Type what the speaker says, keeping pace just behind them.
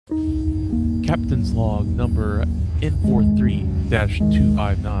Captain's Log number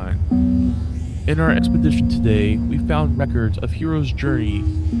N43-259. In our expedition today, we found records of heroes' journey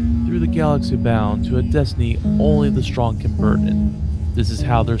through the galaxy bound to a destiny only the strong can burden. This is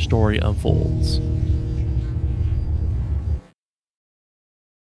how their story unfolds.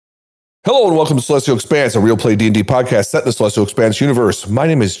 Hello and welcome to Celestial Expanse, a real play D&D podcast set in the Celestial Expanse universe. My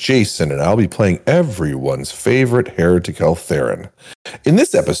name is Jason, and I'll be playing everyone's favorite heretic elf, Theron. In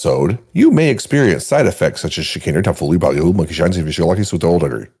this episode, you may experience side effects such as chicanery, tomfoolery, ballyhoo, monkey shines, and visual with the old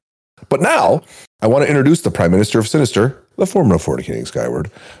ugly. But now, I want to introduce the Prime Minister of Sinister, the former of Fornicating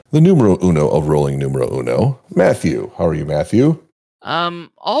Skyward, the numero uno of rolling numero uno, Matthew. How are you, Matthew?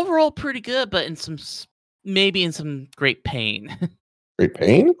 Overall pretty good, but maybe in some great pain. Great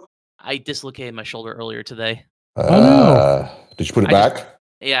pain? I dislocated my shoulder earlier today. No. Did you put it back?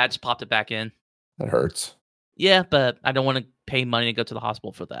 I just popped it back in. That hurts. Yeah, but I don't want to pay money to go to the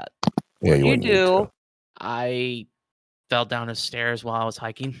hospital for that. Yeah, you do. I fell down the stairs while I was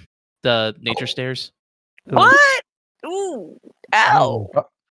hiking. The nature stairs. What? Ooh. Ow.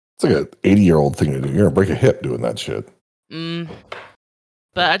 It's like an 80-year-old thing to do. You're going to break a hip doing that shit.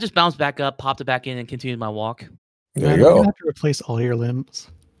 But I just bounced back up, popped it back in, and continued my walk. There you go. You have to replace all your limbs.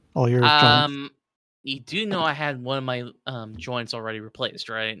 All your joints. You do know I had one of my joints already replaced,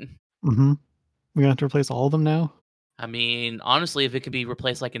 right? Mm-hmm. We have to replace all of them now? I mean, honestly, if it could be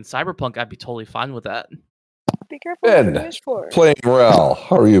replaced like in Cyberpunk, I'd be totally fine with that. Be careful what you Ben, wish for. playing Rel.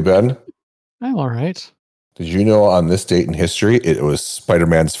 How are you, Ben? I'm all right. Did you know on this date in history, it was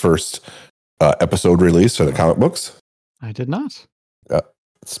Spider-Man's first episode release for the comic books? I did not.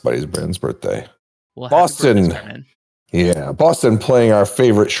 It's Spider-Man's birthday. Well, happy Boston. birthday, Spider-Man. Yeah, Boston playing our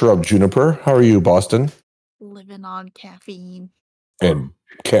favorite shrub, Juniper. How are you, Boston? Living on caffeine. And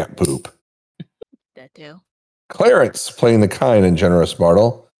cat poop. That too. Clarence playing the kind and generous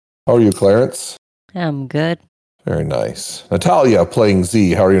Martel. How are you, Clarence? I'm good. Very nice. Natalia playing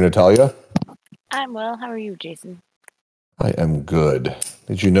Z. How are you, Natalia? I'm well. How are you, Jason? I am good.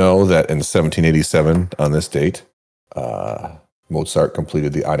 Did you know that in 1787, on this date, Mozart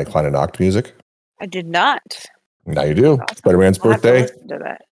completed the Eine kleine Nacht music? I did not. Now you do. Awesome. Spider-Man's I'll have to birthday. listen to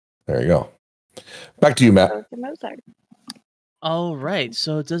that. There you go. Back to you, Matt. So, Mozart. All right.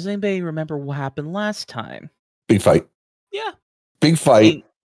 So, does anybody remember what happened last time? Big fight. Yeah. Big fight.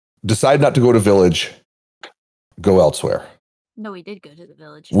 Decide not to go to village. Go elsewhere. No, we did go to the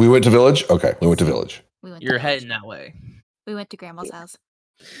village. We went to village? Okay, we went to village. We went You're to heading that way. We went to Grandma's house.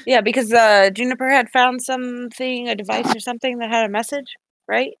 Yeah, because Juniper had found something, a device or something that had a message,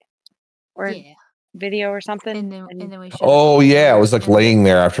 right? Or Yeah. video or something. And then we showed Oh, up yeah. It was like and then- laying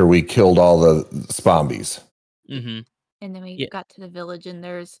there after we killed all the spombies. Mm-hmm. And then we Yeah. got to the village and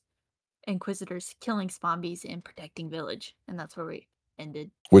there's Inquisitors killing Spombies and protecting village. And that's where we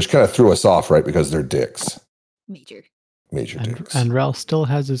ended. Which kind of threw us off, right? Because they're dicks. Major. Major dicks. And Rel still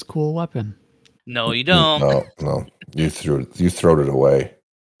has his cool weapon. No, you don't. No. You threw it away.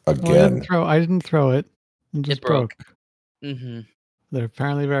 Well, Again. I didn't throw it. It just broke. broke. Mm-hmm. They're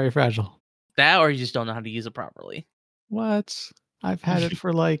apparently very fragile. That or you just don't know how to use it properly. What? I've had it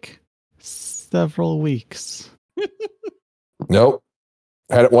for like several weeks. Nope.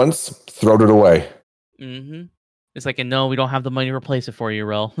 Had it once, throwed it away. Mm-hmm. It's like, no, we don't have the money to replace it for you,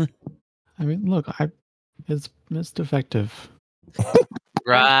 Rel. I mean, look, it's defective. I'm sure we can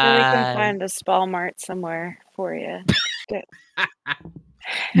Right. find a Spalmart somewhere for you.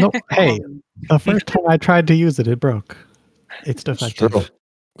 No, hey, the first time I tried to use it, it broke. It's It's defective. true.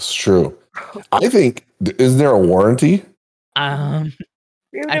 It's true. I think, isn't there a warranty? Even I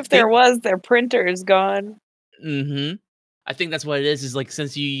if there think- was, their printer is gone. Mm-hmm. I think that's what it is. Is like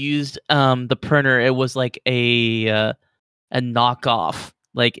since you used the printer, it was like a knockoff.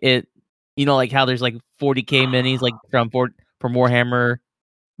 Like it, like how there's like 40K minis like from Warhammer,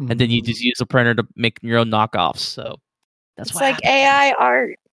 and then you Mhm. just use a printer to make your own knockoffs. So that's It's what like happened. AI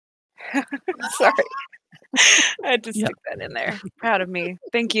art. Sorry. I had to Yep. stick that in there. Proud of me.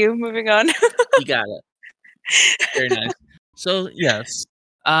 Thank you. Moving on. You got it. Very nice. So yes,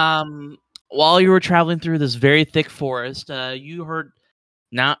 while you were traveling through this very thick forest, you heard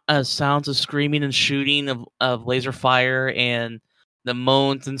sounds of screaming and shooting of laser fire and the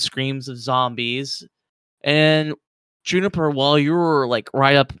moans and screams of zombies. And Juniper, while you were like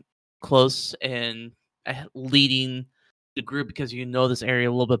right up close and leading the group because you know this area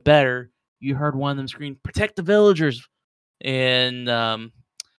a little bit better, you heard one of them scream, "Protect the villagers!" And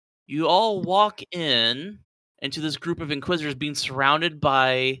you all walk into this group of Inquisitors being surrounded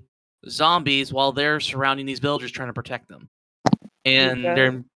by zombies while they're surrounding these villagers trying to protect them. And Okay.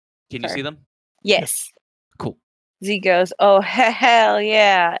 they're... Can you Sorry. see them? Yes. Cool. Z goes, "Oh hell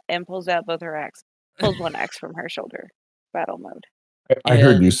yeah!" and pulls out both her axes. Pulls one axe from her shoulder. Battle mode. I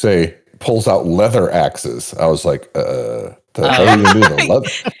heard And- you say pulls out leather axes. I was like, the hell are you gonna do with a leather?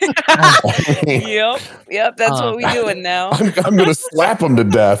 Yep. That's what we doing now. I'm gonna slap him to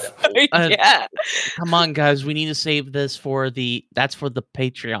death. Yeah. Come on, guys, we need to save this for the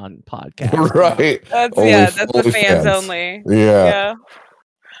Patreon podcast. Right. That's Only that's the fully fans only. Yeah.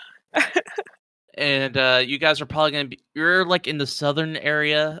 And you guys are probably gonna be. You're like in the southern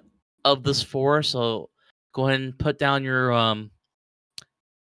area of this forest, so go ahead and put down your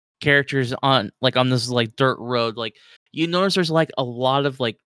characters on this like dirt road. Like you notice there's like a lot of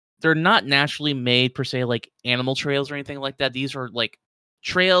like they're not naturally made per se like animal trails or anything like that. These are like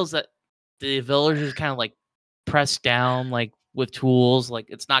trails that the villagers kind of like press down like with tools. Like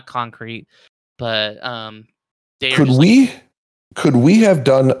it's not concrete, but they are Could just, we have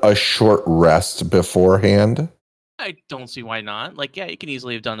done a short rest beforehand? I don't see why not. Like, yeah, you can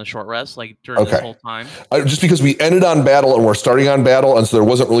easily have done a short rest like during this Okay. whole time. Just because we ended on battle and we're starting on battle, and so there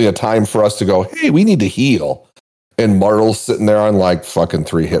wasn't really a time for us to go, hey, we need to heal. And Martel's sitting there on like fucking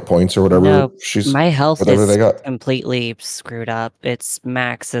 3 hit points or whatever. No, She's my health whatever is they got. completely screwed up. It's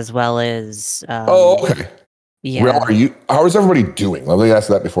max as well as. Oh, okay. Yeah. Well, how is everybody doing? Let me ask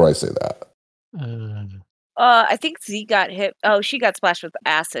that before I say that. I think Z got hit. Oh, she got splashed with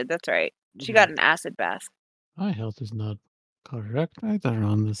acid. That's right. She got an acid bath. My health is not correct either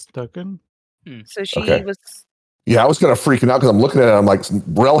on this token. So she Okay. was. Yeah, I was kind of freaking out because I'm looking at it. I'm like,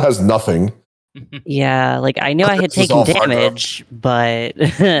 Rel has nothing. Yeah, like I knew I had This is taken all fucked up. damage, but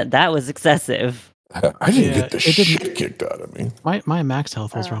that was excessive. I didn't Yeah, get the it didn't- shit kicked out of me. My max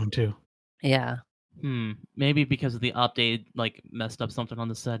health was wrong too. Yeah. Maybe because of the update, like messed up something on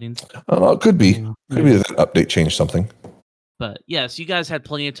the settings. It could be. Yeah. Could be that update changed something. But yes, you guys had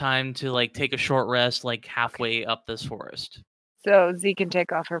plenty of time to like take a short rest, like halfway up this forest. So Z can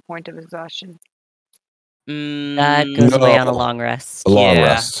take off her point of exhaustion. That goes away on a No. long rest. A long Yeah.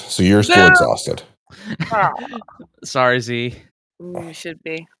 rest. So you're still No. exhausted. Sorry, Z. You should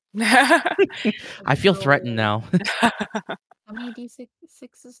be. I feel threatened now. How many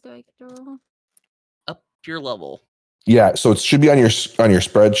d6s do I get to roll? Up your level. Yeah, so it should be on your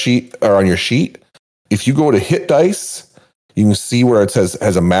spreadsheet or on your sheet. If you go to hit dice, you can see where it says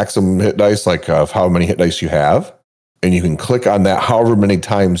has a maximum hit dice, like of how many hit dice you have, and you can click on that however many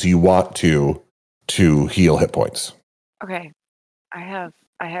times you want to heal hit points. Okay. I have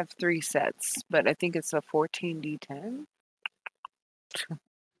 3 sets, but I think it's a 14d10.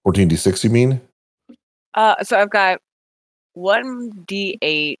 14d6, you mean? So I've got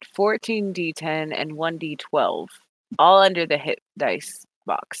 1d8, 14d10, and 1d12, all under the hit dice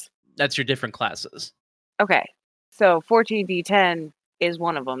box. That's your different classes. Okay. So 14d10 is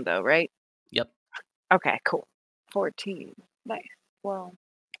one of them, though, right? Yep. Okay, cool. 14. Nice. Well.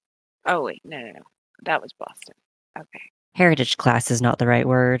 Oh, wait. No. That was Boston. Okay. Heritage class is not the right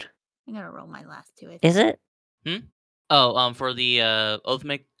word. I'm gonna roll my last 2. I think. Is it? Oh, for the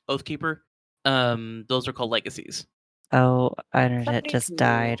Oathkeeper, those are called legacies. Oh, internet Somebody just can-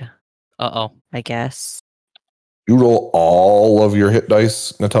 died, Uh-oh. I guess. You roll all of your hit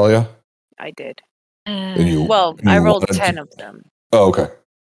dice, Natalia? I did. And you Well, you I rolled wanted to- 10 of them. Oh, okay.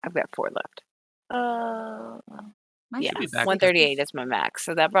 I've got 4 left. Mine Yeah, be said back. 138 is my max,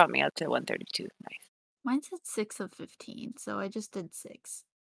 so that brought me up to 132. Nice. Mine said 6 of 15, so I just did 6.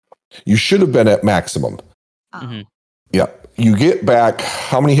 You should have been at maximum. Oh, Mhm. Yep. You get back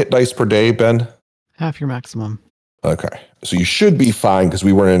how many hit dice per day, Ben? Half your maximum. Okay. So you should be fine because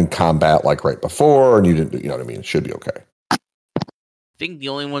we weren't in combat like right before and you didn't, you know what I mean? It should be okay. I think the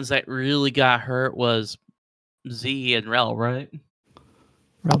only ones that really got hurt was Z and Rel, right?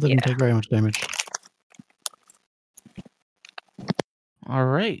 Rel didn't Yeah. take very much damage. All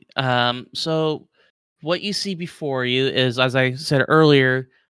right. So what you see before you is, as I said earlier,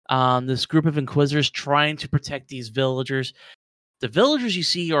 this group of Inquisitors trying to protect these villagers. The villagers you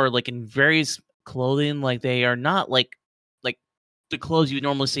see are like in various clothing, like they are not like the clothes you would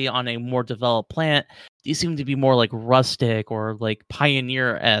normally see on a more developed planet. These seem to be more like rustic or like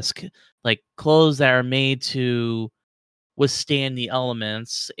pioneer-esque, like clothes that are made to withstand the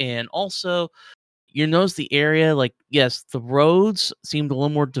elements. And also, you notice the area, like, yes, the roads seemed a little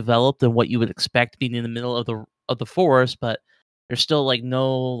more developed than what you would expect being in the middle of the forest, but there's still like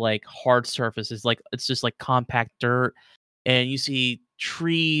no like hard surfaces. Like it's just like compact dirt, and you see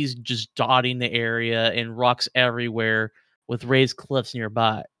trees just dotting the area and rocks everywhere with raised cliffs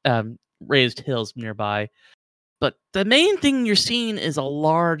nearby, raised hills nearby. But the main thing you're seeing is a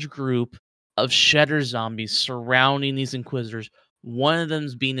large group of shedder zombies surrounding these Inquisitors, One of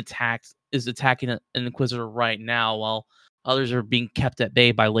them's is attacking an Inquisitor right now, while others are being kept at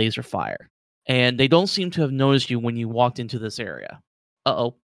bay by laser fire. And they don't seem to have noticed you when you walked into this area.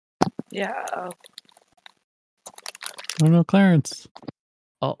 Uh-oh. Yeah. Oh no, Clarence.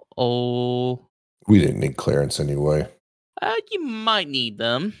 Uh-oh. We didn't need clearance anyway. You might need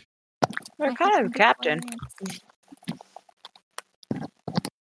them. We're I kind have of captain. Clarence.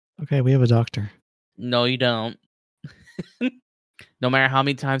 Okay, we have a doctor. No, you don't. No matter how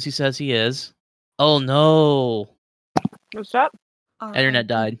many times he says he is. Oh, no. What's up?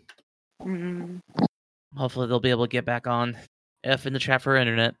 Internet R.I.P. died. Mm, Hopefully they'll be able to get back on. F in the chat for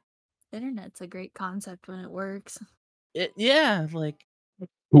internet. Internet's a great concept when it works. Yeah, like...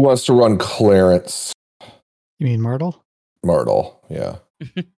 Who wants to run Clarence? You mean Martle? Martle, yeah.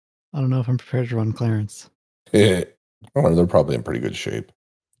 I don't know if I'm prepared to run Clarence. I don't know, they're probably in pretty good shape.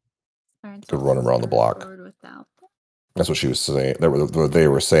 Clarence Could will run 'em around the start block. forward without them. That's what she was saying. They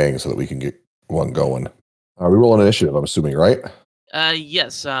were saying so that we can get one going. We roll an initiative, I'm assuming, right?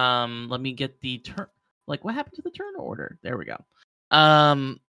 Yes. Let me get the turn. Like, what happened to the turn order? There we go.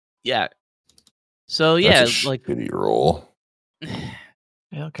 Yeah. So yeah, That's a like, shitty roll.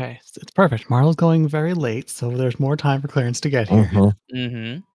 Yeah, okay, it's perfect. Martle's going very late, so there's more time for Clarence to get here.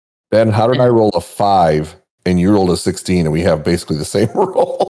 mm-hmm. Ben, how did I roll a 5 and you rolled a 16 and we have basically the same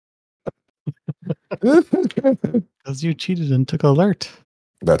roll? Because you cheated and took alert.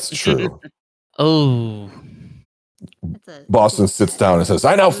 That's true. Oh. That's a Boston good sits set. down and says,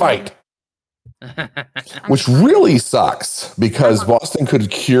 I now fight. Which really sucks because Boston could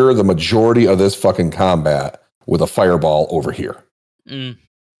cure the majority of this fucking combat with a fireball over here. Mm.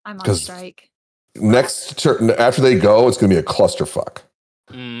 I'm on 'Cause- strike. Next turn, after they go, it's going to be a clusterfuck.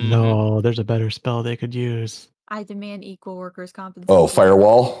 Mhm. No, there's a better spell they could use. I demand equal workers' compensation. Oh,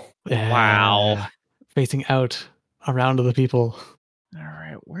 firewall? Wow. Yeah, facing out around to the people. All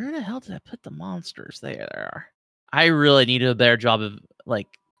right, where the hell did I put the monsters? There they are. I really need a better job of like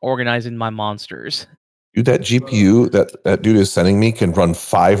organizing my monsters. Dude, that GPU that dude is sending me can run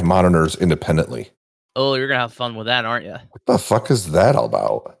 5 monitors independently. Oh, you're gonna have fun with that, aren't you? What the fuck is that all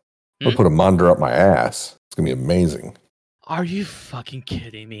about? I'll Hmm? put a monitor up my ass. It's going to be amazing. Are you fucking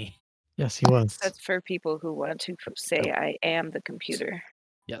kidding me? Yes, he was. that's for people who want to say I am the computer.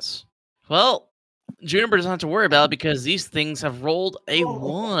 Yes. Well, Juniper doesn't have to worry about it because these things have rolled a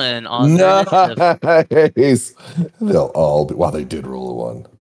 1 on their initiative. Nice. They'll all be. Wow, they did roll a 1.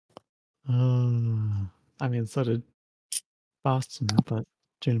 I mean, so did Boston, but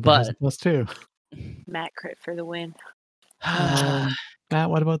Juniper But- has a plus 2. Matt crit for the win. Matt,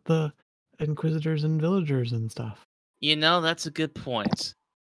 what about the Inquisitors and Villagers and stuff? You know, that's a good point.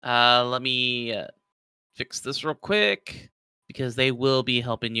 Let me fix this real quick because they will be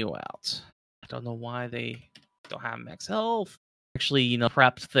helping you out. I don't know why they don't have max health. Actually,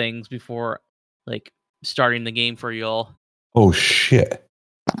 prepped things before like starting the game for y'all. Oh, shit.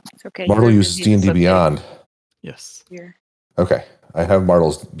 It's okay. Martel you uses reviewed D&D the book Beyond. Yes, here. Okay. I have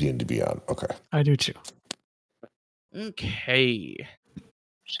Martel's D&D Beyond. Okay. I do too. Okay.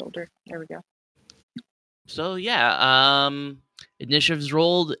 Shoulder. There we go. So yeah, initiatives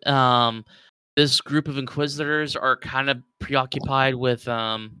rolled. This group of Inquisitors are kind of preoccupied with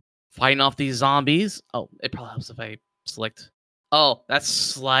fighting off these zombies. Oh, it probably helps if I select. Oh, that's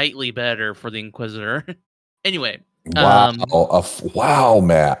slightly better for the Inquisitor. Anyway, Wow. Wow,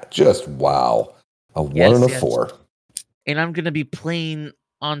 Matt. Just wow. A 1 and a yes. 4. and I'm gonna be playing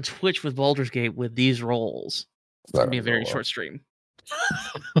on Twitch with Baldur's Gate with these rolls. It's gonna be a very short stream.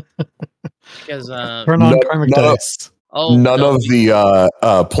 Because Turn on karmic dice. None of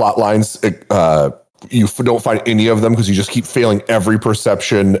the plot lines, you don't find any of them because you just keep failing every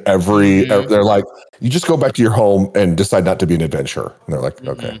perception. They're like, you just go back to your home and decide not to be an adventurer. And they're like,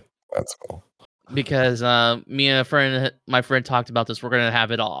 okay, that's cool. Because me and my friend talked about this. We're gonna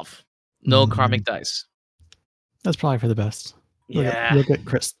have it off. No Mhm. karmic dice. That's probably for the best. Yeah. You'll get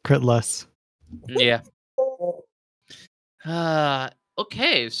crit less. Yeah.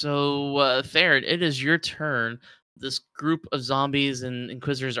 Okay, so Theron, it is your turn. This group of zombies and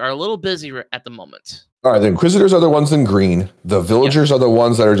Inquisitors are a little busy at the moment. All right, the Inquisitors are the ones in green. The Villagers are the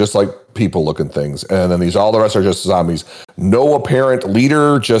ones that are just like people-looking things, and then all the rest are just zombies. No apparent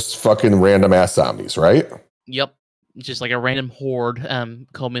leader, just fucking random ass zombies, right? Yep, just like a random horde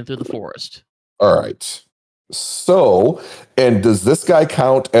combing through the forest. All right. So, and does this guy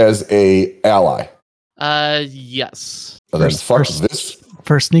count as a ally? Yes. And then First- this.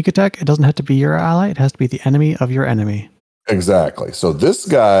 For sneak attack, it doesn't have to be your ally. It has to be the enemy of your enemy. Exactly. So this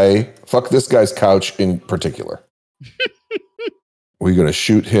guy, fuck this guy's couch in particular. We're going to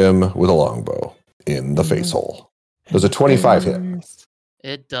shoot him with a longbow in the face hole. Does a 25 hit? Face.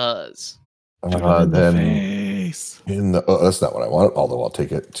 It does. Shoot him in the Then face. that's not what I want. Although I'll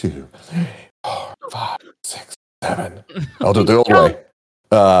take it. 2, 3, 4, 5, 6, 7. I'll do it the old way.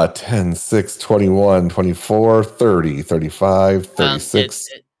 10, 6, 21, 24, 30, 35, 36,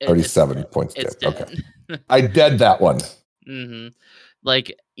 37 points. It's dead. dead. Okay. I dead that one. Mm-hmm.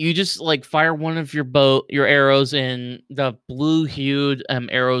 Like you just like fire one of your arrows, and the blue-hued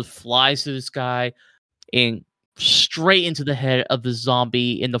arrow flies through the sky and straight into the head of the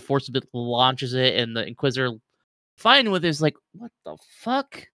zombie, and the force of it launches it, and the Inquisitor fighting with it is like, what the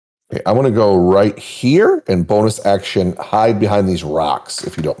fuck? Okay, I want to go right here and bonus action hide behind these rocks,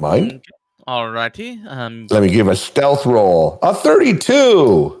 if you don't mind. Okay. Alrighty. Let me give a stealth roll. A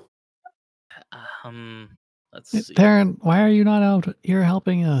 32. Let's see. Theron, why are you not out here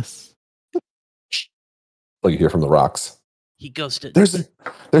helping us? Like you hear from the rocks. He ghosted. There's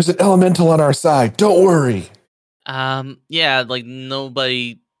an elemental on our side. Don't worry. Yeah, like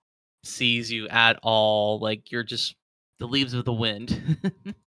nobody sees you at all. Like you're just the leaves of the wind.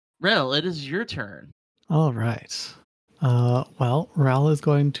 Rel, it is your turn. All right. Well, Ral is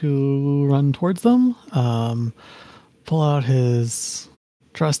going to run towards them. Pull out his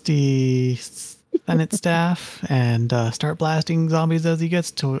trusty Senate staff and start blasting zombies as he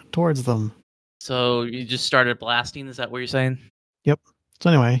gets towards them. So you just started blasting. Is that what you're saying? So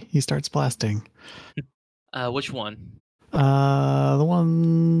anyway, he starts blasting. Which one? The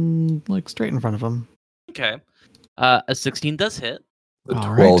one like straight in front of him. Okay. A 16 does hit. The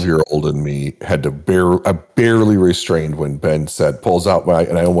All right. 12-year-old in me had to barely restrained when Ben said, pulls out my,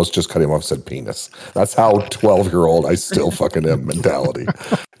 and I almost just cut him off, said penis. That's how 12-year-old I still fucking am mentality.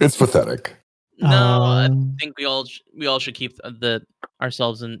 It's pathetic. No, I Um, think we all should keep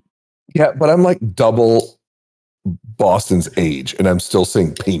ourselves in. Yeah, but I'm like double Boston's age, and I'm still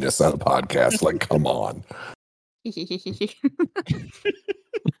saying penis on a podcast. Like, come on.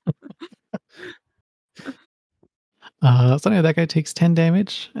 So anyway, that guy takes 10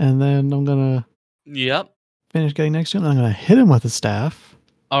 damage, and then I'm gonna Yep. finish getting next to him. And I'm gonna hit him with a staff.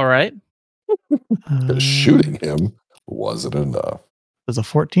 All right. Shooting him wasn't enough. Does a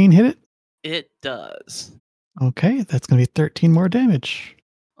 14 hit it? It does. Okay, that's gonna be 13 more damage.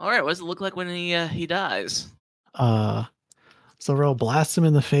 All right. What does it look like when he dies? So Rel blasts him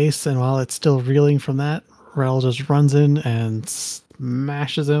in the face, and while it's still reeling from that, Rel just runs in and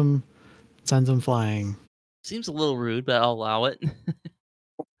smashes him, sends him flying. Seems a little rude, but I'll allow it.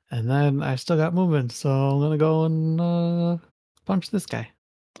 And then I still got movement, so I'm gonna go and punch this guy.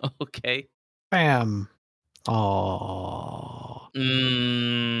 Okay. Bam! Oh,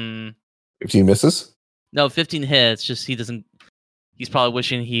 15 misses? No, 15 hits. Just he doesn't. He's probably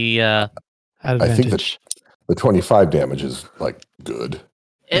wishing he. at I advantage. think that the 25 damage is like good.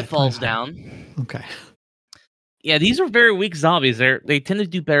 It falls 25. down. Okay. Yeah, these are very weak zombies. They tend to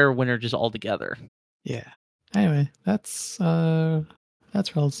do better when they're just all together. Yeah. Anyway, that's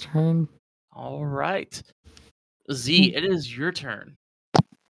Rel's turn. All right. Z, it is your turn.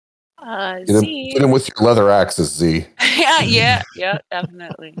 Z. Hit him with your leather axes, Z. yeah,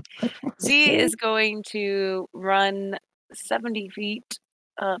 definitely. Z is going to run 70 feet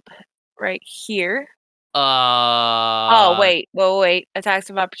up right here. Oh, wait. Attacks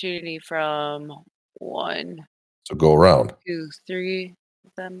of opportunity from 1, So go around. 2, 3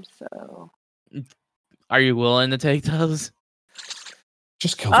 of them. So Are you willing to take those?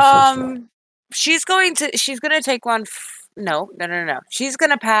 Just kill the first one. she's gonna take one. No. She's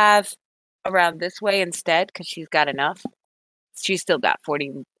gonna path around this way instead because she's got enough. She's still got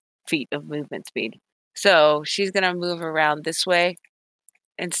 40 feet of movement speed, so she's gonna move around this way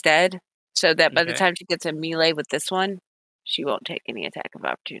instead, so that by the Okay. time she gets a melee with this one, she won't take any attack of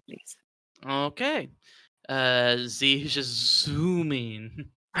opportunities. Okay. Z is just zooming.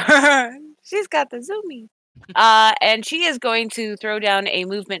 She's got the zoomies. And she is going to throw down a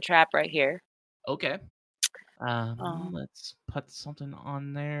movement trap right here. Okay. Let's put something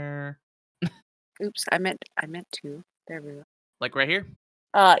on there. Oops, I meant 2. There we go. Like right here?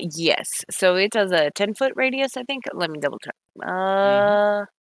 Yes. So it does a 10-foot radius, I think. Let me double check.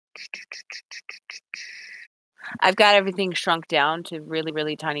 I've got everything shrunk down to really,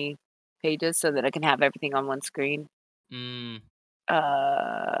 really tiny pages so that I can have everything on one screen. Too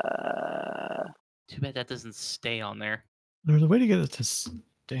bad that doesn't stay on there. There's a way to get it to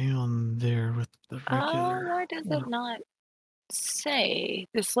stay on there with the regular. Why does it not say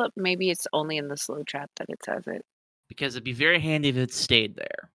the slope? Maybe it's only in the slow trap that it says it. Because it'd be very handy if it stayed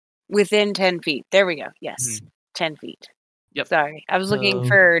there. Within 10 feet. There we go. Yes. 10 feet. Yep. Sorry. I was looking So-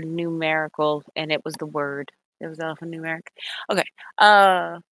 for numerical and it was the word. It was alphanumeric. Okay.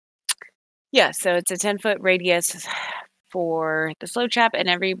 Yeah, so it's a 10-foot radius for the slow chap, and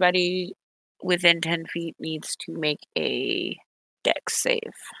everybody within 10 feet needs to make a dex save.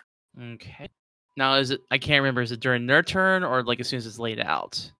 Okay. Now, is it? I can't remember. Is it during their turn or like as soon as it's laid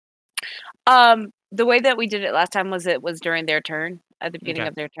out? The way that we did it last time was it was during their turn, at the beginning Okay.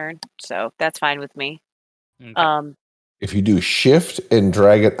 of their turn. So that's fine with me. Okay. If you do shift and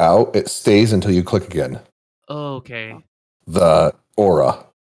drag it out, it stays until you click again. Okay. The aura.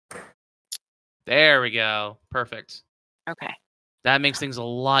 There we go. Perfect. Okay, That makes things a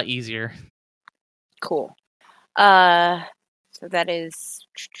lot easier. cool. So that is,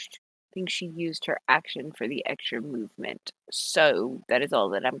 I think she used her action for the extra movement. So that is all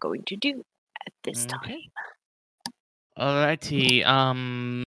that I'm going to do at this time. Okay.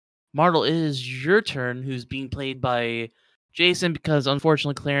 Alrighty. Martel, it is your turn, who's being played by Jason because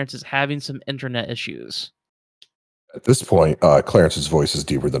unfortunately Clarence is having some internet issues. At this point, Clarence's voice is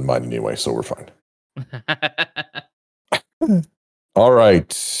deeper than mine anyway, so we're fine. All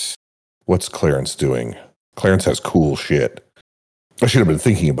right. What's Clarence doing? Clarence has cool shit. I should have been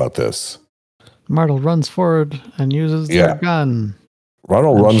thinking about this. Martel runs forward and uses their gun.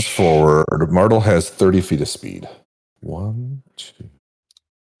 Martel And runs forward. Martel has 30 feet of speed. 1, 2,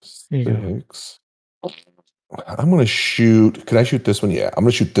 There you go. 6. I'm going to shoot. Can I shoot this one? Yeah, I'm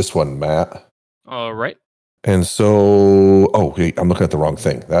going to shoot this one, Matt. All right. And so, oh, wait, I'm looking at the wrong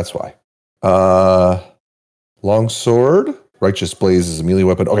thing. That's why. Long sword. Righteous Blaze is a melee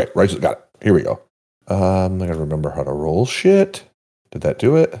weapon. Okay, righteous. Got it. Here we go. I got to remember how to roll shit. Did that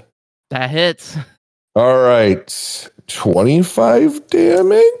do it? That hits. All right. 25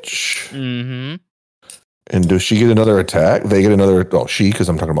 damage. Mm-hmm. And does she get another attack? They get another. Oh, she, because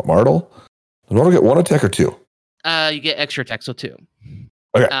I'm talking about Martel. Does Martel get one attack or two? You get extra attack, so 2.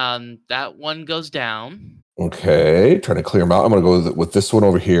 Okay. That one goes down. Okay. Trying to clear them out. I'm going to go with this one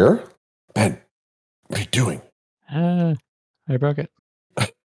over here. Ben, what are you doing? I broke it.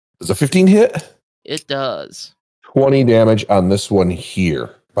 Does a 15 hit? It does. 20 damage on this one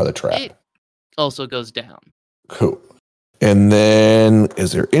here by the trap. It also goes down. Cool. And then,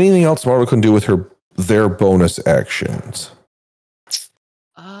 is there anything else Marvel can do with their bonus actions?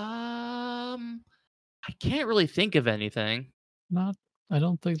 I can't really think of anything. I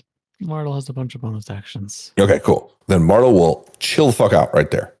don't think Martel has a bunch of bonus actions. Okay, cool. Then Martel will chill the fuck out right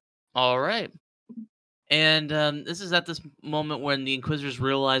there. All right. And this is at this moment when the Inquisitors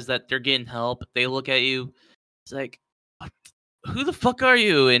realize that they're getting help. They look at you. It's like, who the fuck are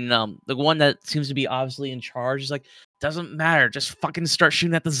you? And the one that seems to be obviously in charge is like, doesn't matter. Just fucking start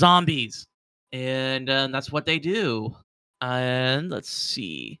shooting at the zombies. And that's what they do. And let's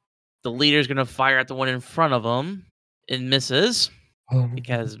see. The leader's going to fire at the one in front of him. It misses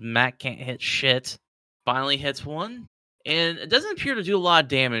because Matt can't hit shit. Finally hits one. And it doesn't appear to do a lot of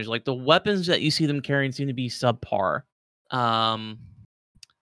damage. Like, the weapons that you see them carrying seem to be subpar.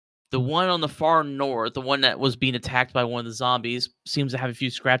 The one on the far north, the one that was being attacked by one of the zombies, seems to have a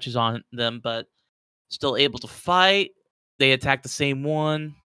few scratches on them, but still able to fight. They attack the same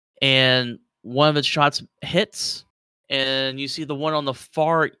one, and one of its shots hits. And you see the one on the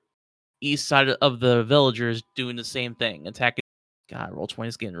far east side of the villagers doing the same thing, attacking. God, Roll20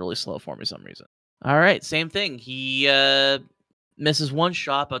 is getting really slow for me for some reason. All right, same thing. He misses one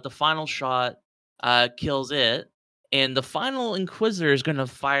shot, but the final shot kills it. And the final Inquisitor is going to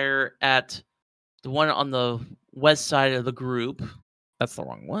fire at the one on the west side of the group. That's the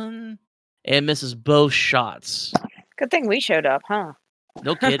wrong one. And misses both shots. Good thing we showed up, huh?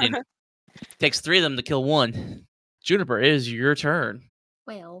 No kidding. Takes 3 of them to kill one. Juniper, it is your turn.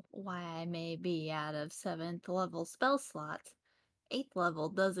 Well, why I may be out of 7th level spell slots, 8th level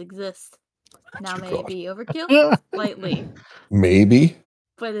does exist. Now your may God. be overkill slightly, Maybe.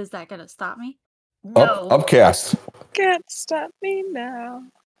 but is that gonna stop me? No. Upcast. Can't stop me now.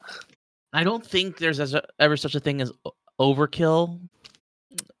 I don't think there's ever such a thing as overkill.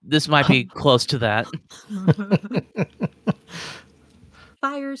 This might be close to that.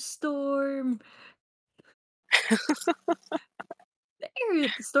 Firestorm. The area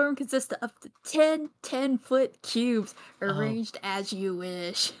of the storm consists of up to 10 10-foot cubes arranged as you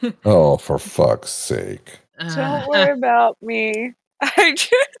wish. Oh, for fuck's sake. Don't worry about me. I'm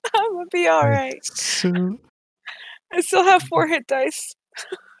gonna be all right. So, I still have 4 hit dice.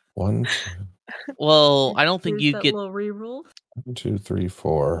 1, Well, I don't think Here's you that get. little reroll. 2, 3,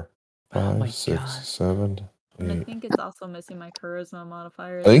 4, Oh my 5, 6, God. 7, And I 8. think it's also missing my charisma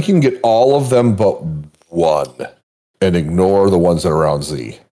modifier. I think you can get all of them but one and ignore the ones that are around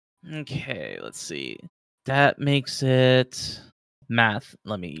Z. Okay, let's see. That makes it math.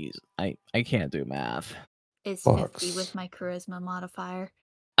 Let me use. I can't do math. It's 50 Fucks. with my charisma modifier.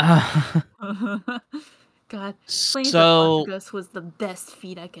 Uh, God, Flames of so Argus was the best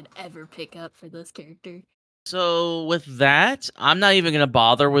feat I could ever pick up for this character. So with that, I'm not even gonna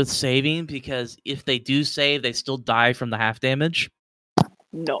bother with saving because if they do save, they still die from the half damage.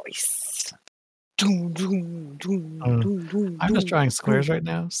 Nice. Doom, doom, doom, doom, doom, I'm just doom, drawing doom. squares right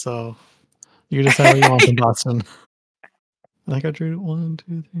now, so you can decide what you want from Boston. I think I drew 1,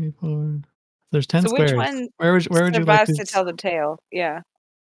 2, 3, 4. There's 10 So which squares. one Where would you like survives to to tell the tale? Yeah.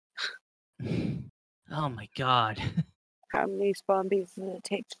 Oh my god. How many spawn bees does it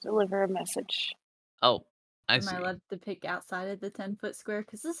take to deliver a message? Oh, I Am see. I allowed to pick outside of the 10-foot square?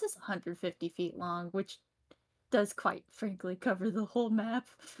 Because this is 150 feet long, which does quite frankly cover the whole map.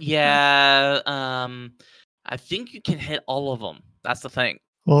 Yeah, I think you can hit all of them. That's the thing.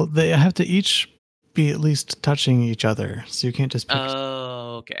 Well, they have to each be at least touching each other, so you can't just pick.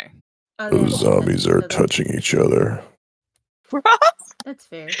 Oh, okay. Oh, they have The to zombies touch are each other. touching each other. That's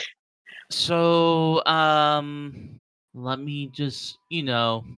fair. So, let me just,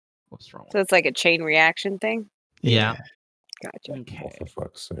 what's wrong? So it's like a chain reaction thing? Yeah. Gotcha. Okay. Oh, for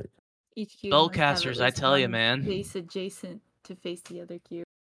fuck's sake. Each cube must have Spellcasters, at I least tell you, one man. face adjacent to face the other cube.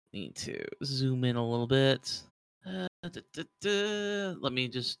 Need to zoom in a little bit. Let me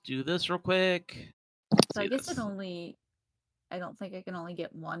just do this real quick. So See I guess this. I don't think I can only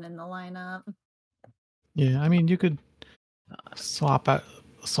get one in the lineup. Yeah, I mean, you could swap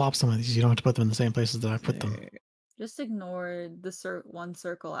some of these. You don't have to put them in the same places that I put them. Just ignore the one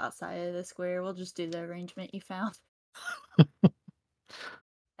circle outside of the square. We'll just do the arrangement you found.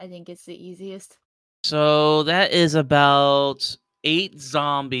 I think it's the easiest. So that is about 8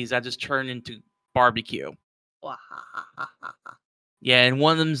 zombies that just turned into barbecue. Yeah, and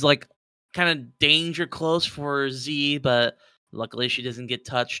one of them's like kind of danger close for Z, but luckily she doesn't get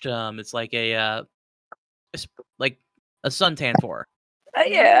touched. It's like it's like a suntan for her.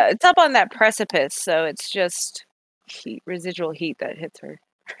 Yeah, it's up on that precipice, so it's just residual heat that hits her.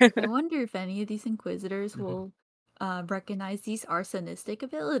 I wonder if any of these Inquisitors will recognize these arsonistic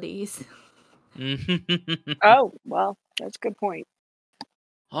abilities. Oh, well, that's a good point.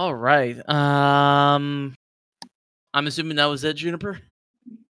 All right. I'm assuming that was it, Juniper.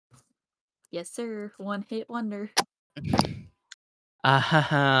 Yes, sir. One hit wonder.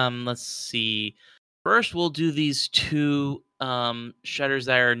 Let's see. First, we'll do these 2 shutters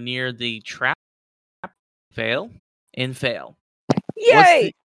that are near the trap. Fail and fail.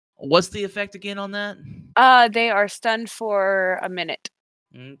 Yay! What's the effect again on that? They are stunned for a minute.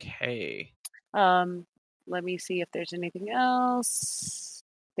 Okay. Let me see if there's anything else.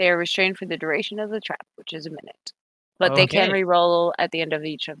 They are restrained for the duration of the trap, which is a minute. But they can Okay. re-roll at the end of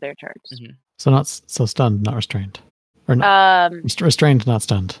each of their turns. Mhm. So stunned, not restrained, or not restrained, not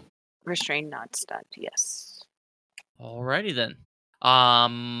stunned. Restrained, not stunned. Yes. Alrighty then.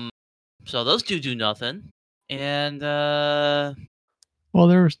 So those 2 do nothing, and Well,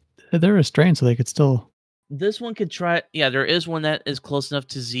 they're restrained, so they could still. this one could try. Yeah, there is one that is close enough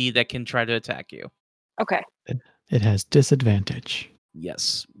to Z that can try to attack you. Okay. It has disadvantage.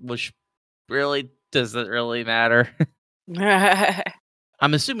 Yes, which really doesn't really matter. A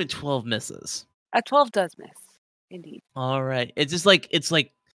I'm assuming 12 misses. 12 does miss. Indeed. All right. It's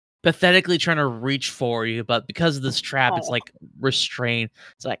like pathetically trying to reach for you, but because of this trap, it's Oh. like restrained.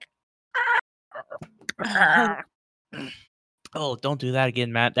 It's like, oh, don't do that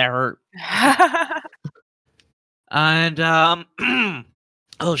again, Matt. That hurt. And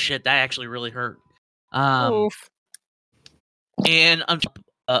oh shit, that actually really hurt. Oof. And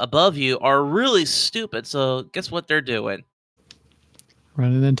above you are really stupid. So guess what they're doing?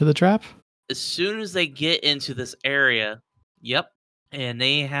 Running into the trap. As soon as they get into this area, yep, and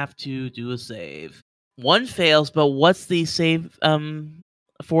they have to do a save. One fails, but what's the save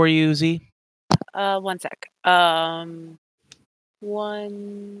for you, Z? 1 sec.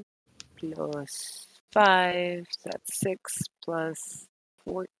 1 plus 5, so that's 6 plus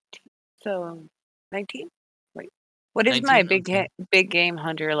 14, so 19. Wait, what is my 19, okay. big game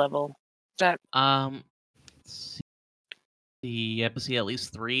hunter level? Is that Let's see, I see at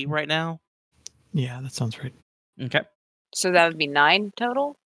least 3 right now. Yeah, that sounds right. Okay, so that would be 9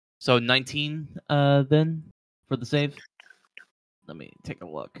 total? so 19 then for the save. Let me take a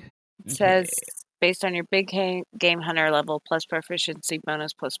look. It says based on your big game hunter level plus proficiency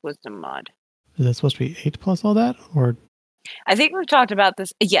bonus plus wisdom mod. Is that supposed to be 8 plus all that, or I think we've talked about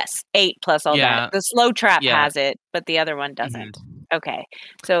this. Yes, 8 plus all Yeah. that. The slow trap Yeah. has it, but the other one doesn't. Okay,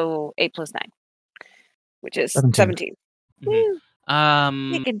 so 8 plus 9, which is 17. Woo, you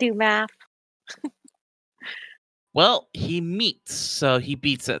can do math. Well, he meets, so he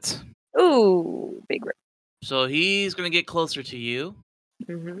beats it. Ooh, big rip. So he's gonna get closer to you.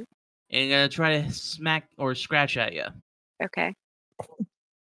 Mm-hmm. and gonna try to smack or scratch at you. Okay.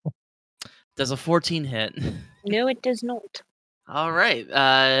 Does a 14 hit? No, it does not. All right.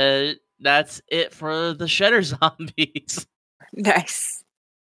 That's it for the Shedder zombies. Nice.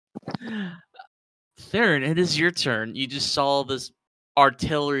 Theron, it is your turn. You just saw this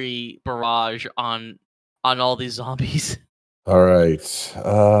artillery barrage on all these zombies. All right.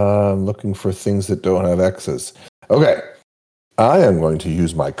 I'm looking for things that don't have X's. Okay. I am going to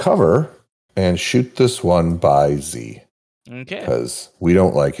use my cover and shoot this one by Z Okay. because we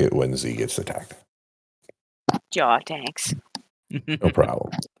don't like it when Z gets attacked. Jaw tanks. No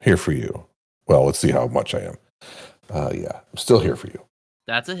problem. Here for you. Well, let's see how much I am. Yeah, I'm still here for you.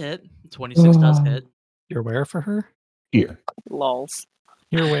 That's a hit. 26 does hit. You're where for her? Here. Lols.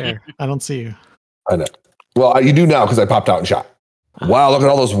 You're where? I don't see you. I know. Well, you do now because I popped out and shot. Wow, look at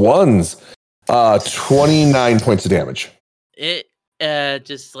all those ones. 29 points of damage. It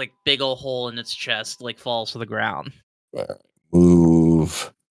just like big ol' hole in its chest, like falls to the ground.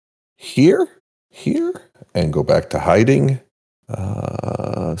 Move here, and go back to hiding.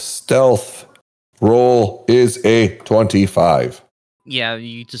 Stealth roll is a 25. Yeah,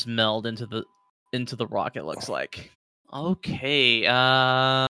 you just meld into the rock, it looks like. Okay,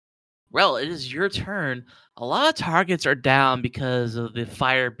 Rel, it is your turn. A lot of targets are down because of the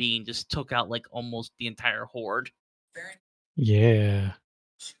fire beam just took out like almost the entire horde. Yeah.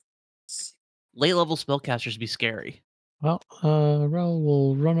 Late level spellcasters be scary. Well, Rel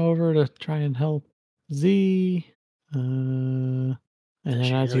will run over to try and help Z. And then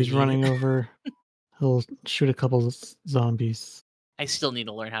she as really he's need running it? over, he'll shoot a couple of zombies. I still need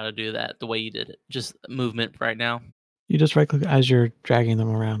to learn how to do that the way you did it. Just movement right now. You just right click as you're dragging them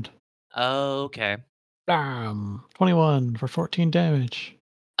around. Okay. Bam! 21 for 14 damage.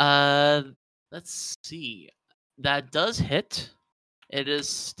 Let's see. That does hit. It is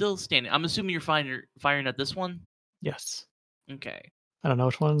still standing. I'm assuming you're firing at this one? Yes. Okay. I don't know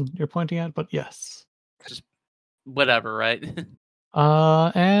which one you're pointing at, but yes. Just whatever, right?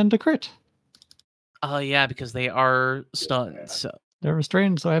 And a crit. Oh, yeah, because they are stunned. They're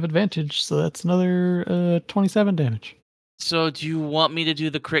restrained, so I have advantage. So that's another 27 damage. So do you want me to do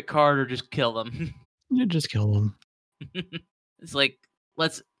the crit card or just kill them? You just kill them. It's like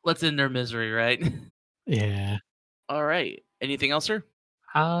let's end their misery, right? Yeah. All right. Anything else, sir?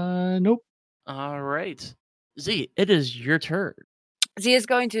 Nope. All right. Z, it is your turn. Z is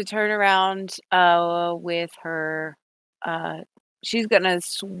going to turn around with her. She's gonna.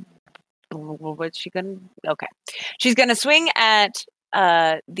 What's she gonna? Okay, she's gonna swing at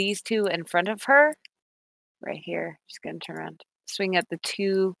these two in front of her, right here. She's gonna turn around, swing at the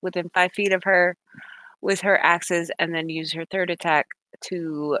two within 5 feet of her with her axes, and then use her third attack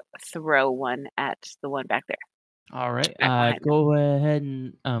to throw one at the one back there. All right. behind Go ahead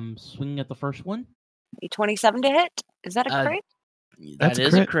and swing at the first one. A 27 to hit. Is that a Uh, crit? That That's a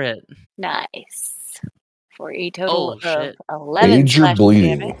is a crit. Nice. For a total Oh, shit. of 11 Major slashing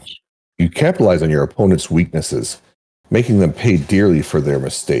bleeding. damage. You capitalize on your opponent's weaknesses, making them pay dearly for their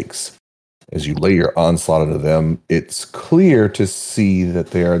mistakes. As you lay your onslaught into them, it's clear to see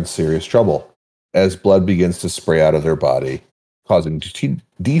that they are in serious trouble as blood begins to spray out of their body, causing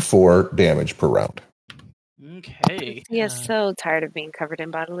D4 damage per round. Okay. He is so tired of being covered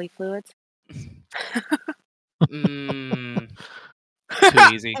in bodily fluids. Too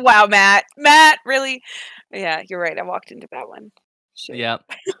easy. Wow, Matt. Matt, really? Yeah, you're right. I walked into that one. Shit. Yep.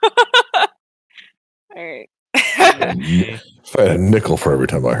 All right. Okay. If I had a nickel for every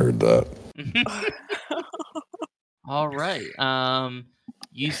time I heard that. All right.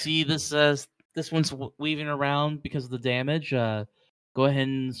 You see this one's weaving around because of the damage. Go ahead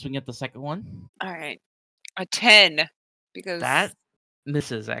and swing at the second one. All right. A 10. Because That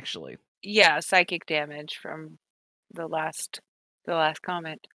misses actually. yeah, psychic damage from the last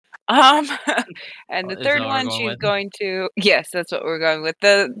comment. And the Is that third what we're one going she's with? going to yes, that's what we're going with.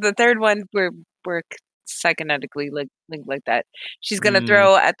 The third one we're psychonetically linked like that. She's gonna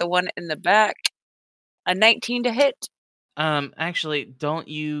throw at the one in the back. A 19 to hit. Actually, don't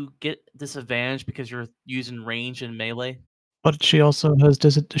you get disadvantage because you're using range and melee? But she also has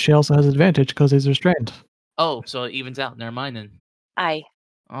advantage because he's restrained. Oh, so it evens out. Never mind then. Aye.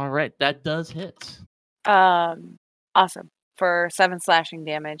 All right, that does hit. Awesome. For 7 slashing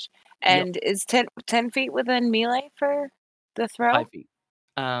damage. Yep. And is 10 feet within melee for the throw? 5 feet.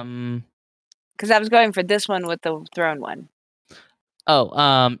 Because I was going for this one with the thrown one.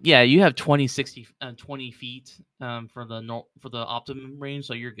 Oh, yeah, you have 20 feet for the optimum range,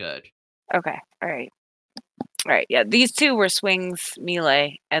 so you're good. Okay. All right. Yeah. These two were swings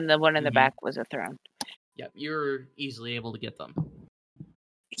melee, and the one in the Mhm. back was a thrown. Yep, you're easily able to get them.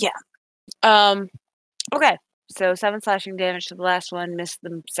 Okay. So 7 slashing damage to the last one, missed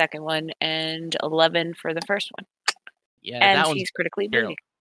the second one, and 11 for the first one. Yeah, And that one's she's critically barely. bleeding.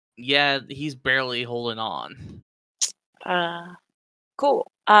 Yeah, he's barely holding on.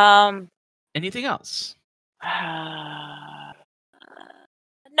 Cool. Anything else?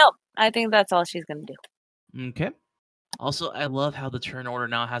 Nope. I think that's all she's gonna do. Okay. Also, I love how the turn order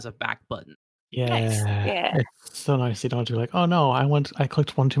now has a back button. Yeah. Nice. Yeah. It's so nice. You don't have to be like, oh no, I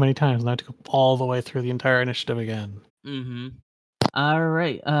clicked one too many times and I have to go all the way through the entire initiative again. Mm-hmm. All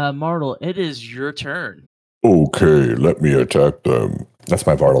right, Martel, it is your turn. Okay, let me attack them. That's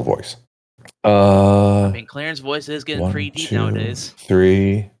my Vartal voice. I mean, Clarence's voice is getting pretty deep nowadays.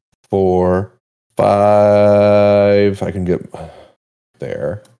 3, 4, 5. I can get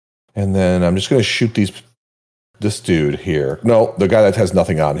there. And then I'm just going to shoot this dude here. No, the guy that has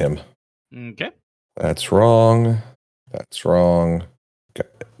nothing on him. Okay. That's wrong. That's wrong. Got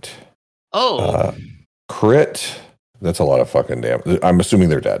it. Oh. Crit. That's a lot of fucking damage. I'm assuming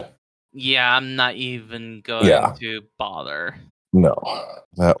they're dead. Yeah, I'm not even going to bother. No,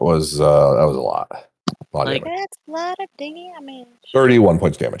 that was a lot. A lot of Like- damage. That's a lot of damage. 31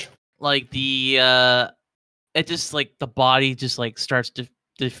 points damage. Like the it just like the body just like starts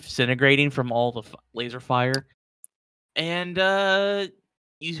disintegrating from all the laser fire, and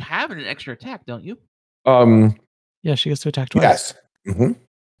you have an extra attack, don't you? Yeah, she gets to attack twice. Yes. Mm-hmm.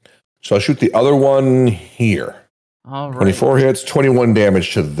 So I'll shoot the other one here. All right. 24 hits, 21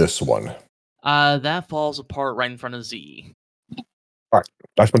 damage to this one. That falls apart right in front of Z.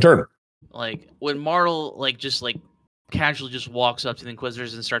 That's my turn. Like when Martel like just like casually just walks up to the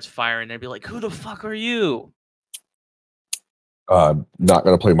Inquisitors and starts firing, they'd be like, "Who the fuck are you?" Not going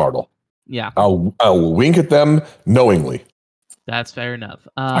to play Martel. Yeah, I'll wink at them knowingly. that's fair enough.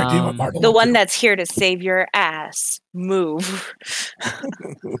 I did what Martel The would one do. that's here to save your ass. Move.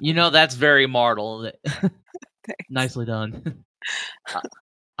 You know that's very Martel. Nicely done.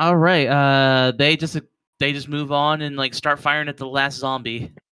 All right. They just move on and like start firing at the last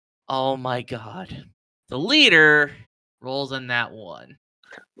zombie. Oh my god. The leader rolls in that one.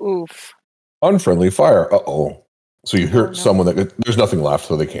 Oof. Unfriendly fire. Uh-oh. So you hurt no. someone that there's nothing left,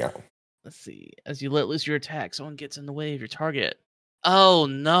 so they can't. Let's see. As you let loose your attack, someone gets in the way of your target. Oh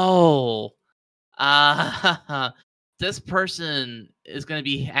no. This person is going to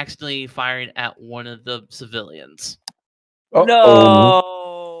be accidentally firing at one of the civilians. Uh-oh.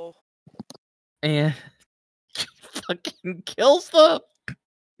 No. And fucking kills them.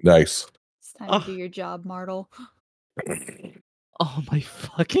 Nice. It's time to do your job, Martel. Oh my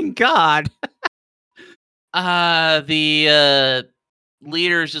fucking god. The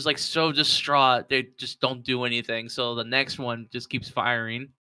leader is just like so distraught. They just don't do anything. So the next one just keeps firing.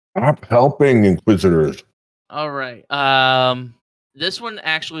 Stop helping, Inquisitors. All right. This one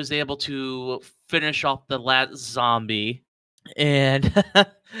actually was able to finish off the last zombie, and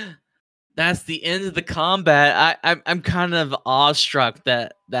that's the end of the combat. I'm kind of awestruck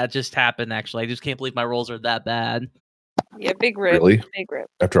that just happened. Actually, I just can't believe my rolls are that bad. Yeah, big rip. Really? Big rip.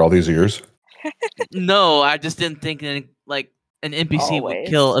 After all these years? No, I just didn't think like an NPC would Always.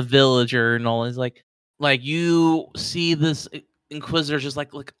 kill a villager and all. It's like you see this Inquisitor just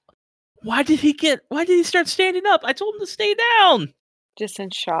like, why did he start standing up? I told him to stay down. Just in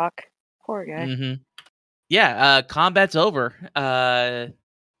shock. Poor guy. Mm-hmm. Yeah, combat's over. And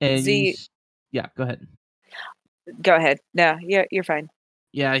Z- yeah, go ahead. Go ahead. No, you're fine.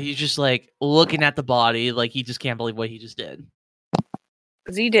 Yeah, he's just like looking at the body, like he just can't believe what he just did.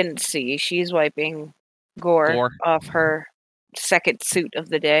 Z didn't see. She's wiping gore off her second suit of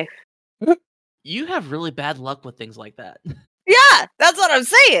the day. You have really bad luck with things like that. Yeah, that's what I'm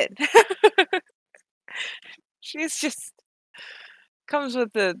saying. She's just comes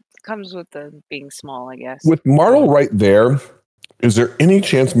with the being small, I guess. With Martel right there, is there any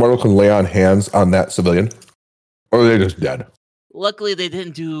chance Martel can lay on hands on that civilian? Or are they just dead? Luckily, they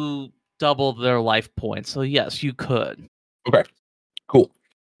didn't do double their life points, so yes, you could. Okay, cool.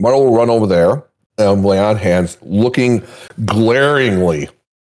 Martel will run over there and lay on hands, looking glaringly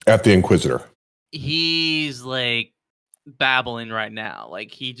at the Inquisitor. He's like babbling right now,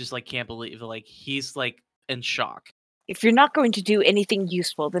 like he just like can't believe, like he's like in shock. If you're not going to do anything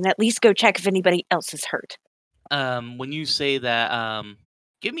useful, then at least go check if anybody else is hurt. When you say that,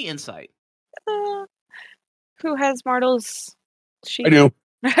 give me insight. Who has Martel's sheet? I do.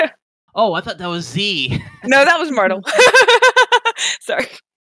 Oh, I thought that was Z. No, that was Martel. Sorry.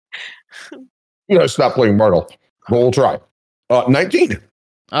 You know, stop playing Martel. But we'll try. 19.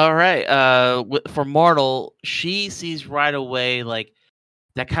 All right. For Martel, she sees right away like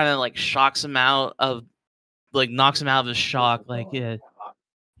that kind of like shocks him out of like knocks him out of his shock. Like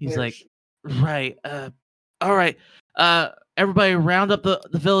He's like, right, all right, everybody round up the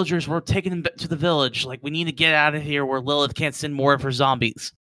villagers. We're taking them to the village. Like, we need to get out of here where Lilith can't send more of her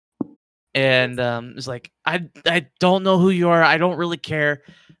zombies. And it's like, I don't know who you are. I don't really care.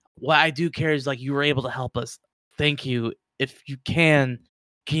 What I do care is, like, you were able to help us. Thank you. If you can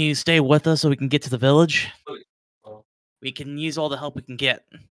you stay with us so we can get to the village? We can use all the help we can get.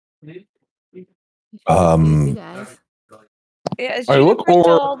 You guys. Yeah, is I look Juniper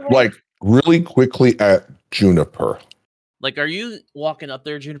still all over the way? really quickly at Juniper. Like, are you walking up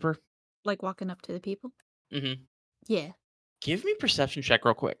there, Juniper? Like walking up to the people? Mm-hmm. Yeah. Give me a perception check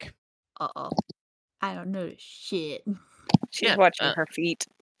real quick. Uh-oh. I don't know shit. She's watching her feet.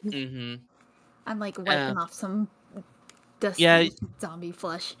 Mm-hmm. I'm like wiping off some dusty zombie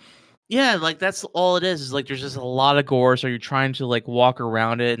flesh. Yeah, like, that's all it is like, there's just a lot of gore, so you're trying to, like, walk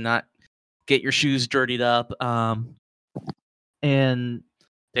around it and not get your shoes dirtied up. And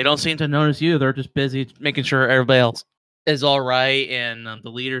they don't seem to notice you. They're just busy making sure everybody else is all right. And the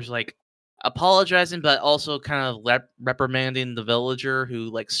leader's, like, apologizing, but also kind of reprimanding the villager who,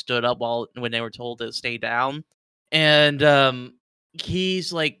 like, stood up when they were told to stay down. And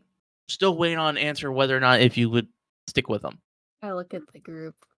he's, like, still waiting on an answer whether or not if you would stick with him. I look at the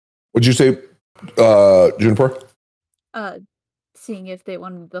group. What'd you say, Juniper? Seeing if they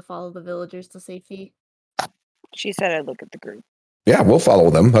wanted to follow the villagers to safety. She said I'd look at the group. Yeah, we'll follow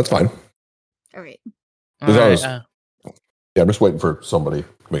them. That's fine. All right. Yeah, I'm just waiting for somebody to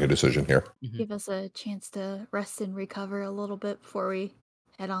make a decision here. Give us a chance to rest and recover a little bit before we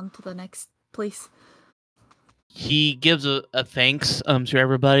head on to the next place. He gives a thanks to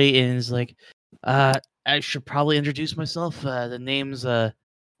everybody and is like, I should probably introduce myself. The name's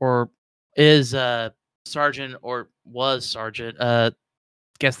Sergeant, or was Sergeant.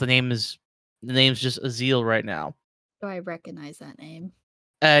 Guess the name's just Azil right now. Do I recognize that name?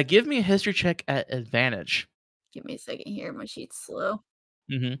 Give me a history check at advantage. Give me a second here. My sheet's slow.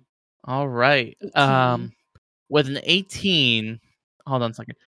 Mm-hmm. All right. 18. With an 18. Hold on a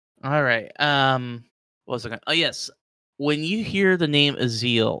second. All right. What was I going? Oh, yes. When you hear the name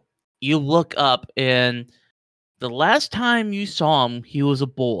Azil, you look up, and the last time you saw him, he was a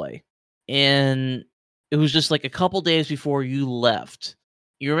boy, and it was just like a couple days before you left.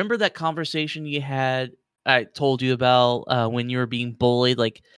 You remember that conversation you had? I told you about when you were being bullied.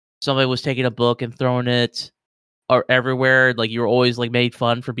 Like, somebody was taking a book and throwing it or everywhere. Like, you were always, like, made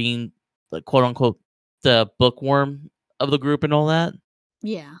fun for being, like, quote unquote, the bookworm of the group and all that.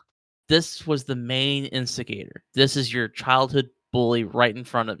 Yeah. This was the main instigator. This is your childhood bully right in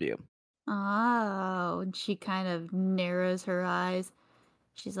front of you. Oh, and she kind of narrows her eyes.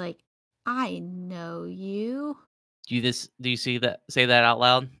 She's like, I know you. Do you see that? Say that out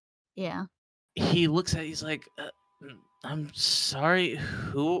loud. Yeah. He looks at. He's like, I'm sorry.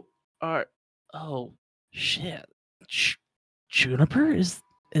 Who are? Oh shit, Juniper, is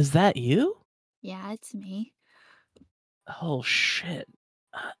that you? Yeah, it's me. Oh shit.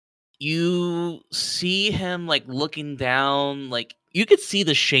 You see him, like, looking down, like, you could see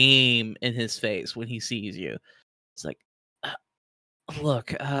the shame in his face when he sees you. It's like,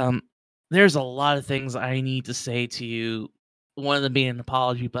 look, there's a lot of things I need to say to you. One of them being an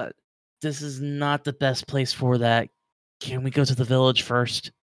apology, but this is not the best place for that. Can we go to the village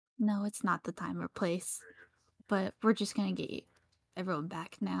first? No, it's not the time or place. But we're just gonna get everyone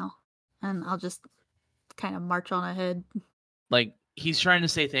back now. And I'll just kind of march on ahead. Like, he's trying to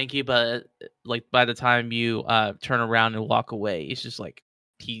say thank you, but, like, by the time you turn around and walk away, it's just like,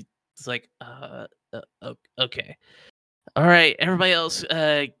 he's like, okay. All right, everybody else,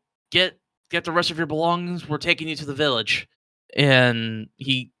 get the rest of your belongings. We're taking you to the village. And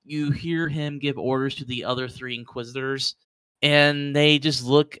you hear him give orders to the other 3 inquisitors, and they just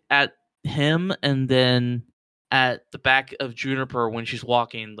look at him and then at the back of Juniper when she's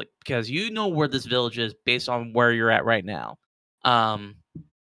walking, like, because you know where this village is based on where you're at right now.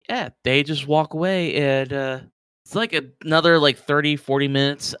 Yeah, they just walk away, and it's like another, like, 30-40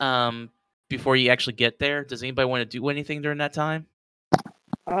 minutes before you actually get there. Does anybody want to do anything during that time?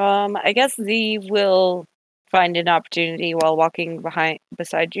 I guess Z will find an opportunity while walking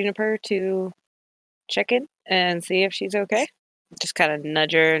beside Juniper to check in and see if she's okay. Just kind of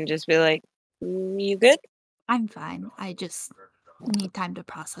nudge her and just be like, you good? I'm fine. I just need time to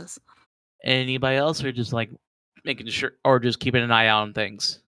process. Anybody else, or just, like, making sure, or just keeping an eye out on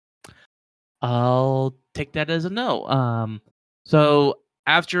things? I'll take that as a no. So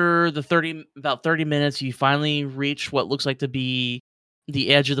after about 30 minutes, you finally reach what looks like to be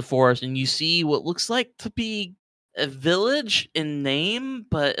the edge of the forest, and you see what looks like to be a village in name,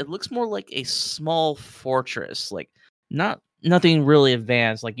 but it looks more like a small fortress. Like, not nothing really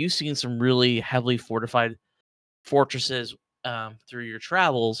advanced. Like you've seen some really heavily fortified fortresses through your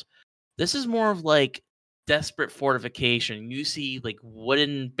travels. This is more of like desperate fortification. You see like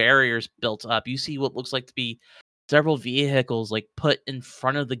wooden barriers built up. You see what looks like to be several vehicles like put in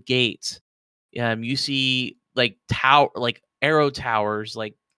front of the gates. You see like arrow towers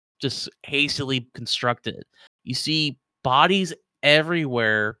like just hastily constructed. You see bodies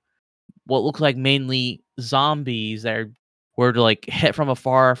everywhere. What look like mainly zombies that were like hit from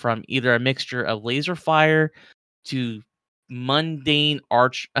afar from either a mixture of laser fire to mundane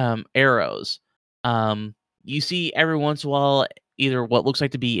arrows. You see every once in a while either what looks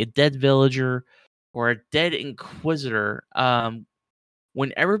like to be a dead villager or a dead inquisitor.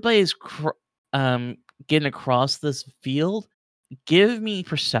 When everybody's getting across this field, give me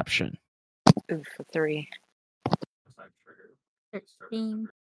perception. Ooh, for 3. 13.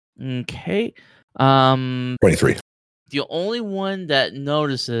 Okay. 23. The only one that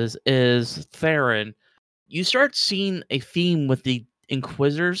notices is Theron. You start seeing a theme with the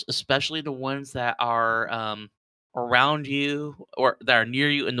Inquisitors, especially the ones that are around you or that are near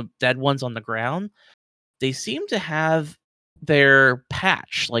you and the dead ones on the ground. They seem to have their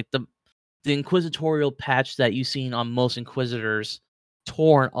patch, like the inquisitorial patch that you've seen on most Inquisitors,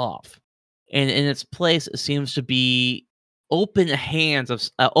 torn off. And in its place, it seems to be open hand of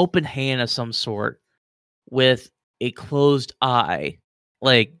some sort with a closed eye.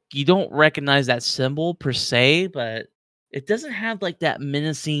 Like you don't recognize that symbol per se, but it doesn't have like that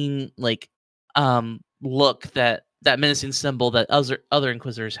menacing like look that menacing symbol that other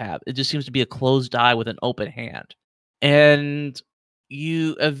Inquisitors have. It just seems to be a closed eye with an open hand. And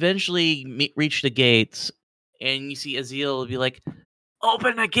you eventually reach the gates, and you see Azil be like,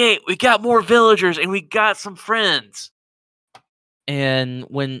 "Open the gate! We got more villagers, and we got some friends." And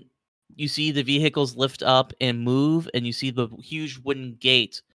when you see the vehicles lift up and move, and you see the huge wooden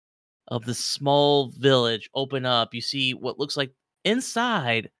gate of the small village open up, you see what looks like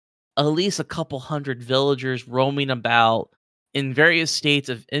inside at least a couple hundred villagers roaming about in various states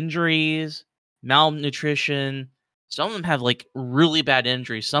of injuries, malnutrition. Some of them have like really bad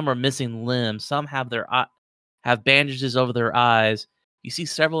injuries. Some are missing limbs. Some have have bandages over their eyes. You see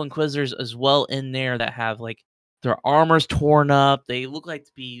several Inquisitors as well in there that have like their armor's torn up. They look like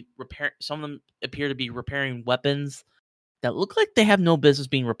to be some of them appear to be repairing weapons that look like they have no business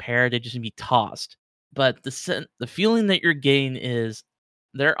being repaired. They just need to be tossed. But the feeling that you're getting is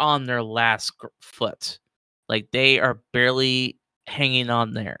they're on their last foot. Like they are barely hanging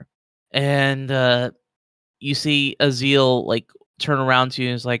on there. And you see Azil like turn around to you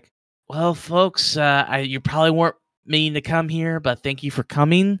and is like, "Well, folks, you probably weren't meaning to come here, but thank you for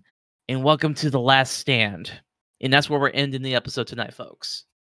coming, and welcome to the last stand." And that's where we're ending the episode tonight, folks.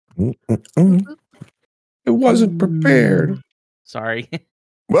 It wasn't prepared. Sorry.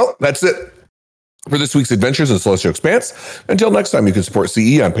 Well, that's it for this week's Adventures in Celestial Expanse. Until next time, you can support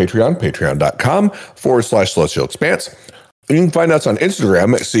CE on Patreon, patreon.com/Celestial Expanse. And you can find us on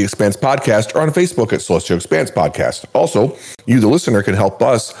Instagram at CE Expanse Podcast or on Facebook at Celestial Expanse Podcast. Also, you, the listener, can help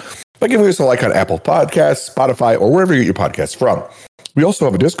us by giving us a like on Apple Podcasts, Spotify, or wherever you get your podcasts from. We also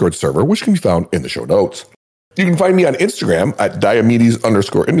have a Discord server, which can be found in the show notes. You can find me on Instagram at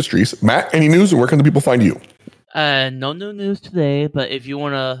Diomedes_Industries. Matt, any news, and where can the people find you? No new news today, but if you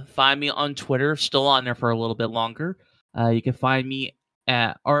want to find me on Twitter, still on there for a little bit longer, you can find me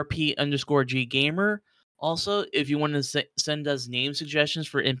at RP_GGamer. Also, if you want to send us name suggestions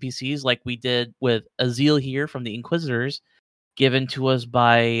for NPCs like we did with Azil here from the Inquisitors, given to us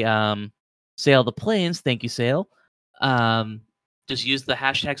by Sail the Plains, thank you, Sail. Just use the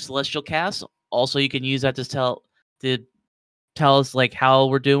hashtag CelestialCast. Also, you can use that to tell us like how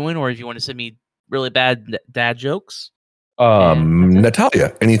we're doing, or if you want to send me really bad dad jokes.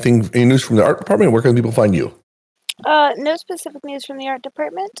 Natalia, any news from the art department? Where can people find you? No specific news from the art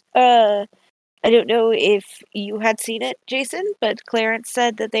department. I don't know if you had seen it, Jason, but Clarence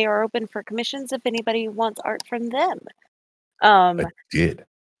said that they are open for commissions if anybody wants art from them. I did.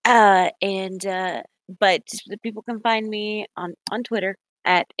 But people can find me on Twitter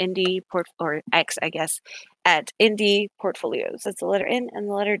at or X, I guess, at Indie Portfolios. That's the letter N and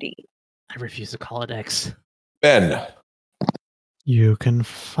the letter D. I refuse to call it X. Ben. You can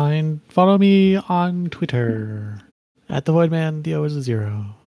follow me on Twitter at the Voidman. The O is a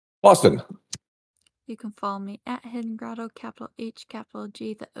 0. Boston. You can follow me at Hidden Grotto, capital H, capital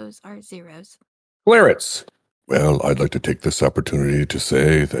G. The O's are 0s. Clarence. Well, I'd like to take this opportunity to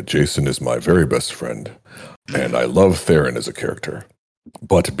say that Jason is my very best friend, and I love Theron as a character.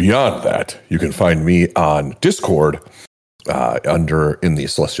 But beyond that, you can find me on Discord in the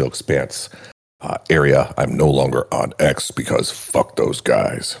Celestial Expanse area. I'm no longer on X because fuck those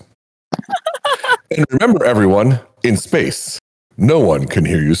guys. And remember, everyone, in space, no one can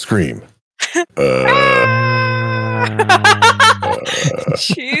hear you scream.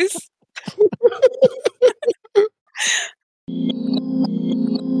 Jeez.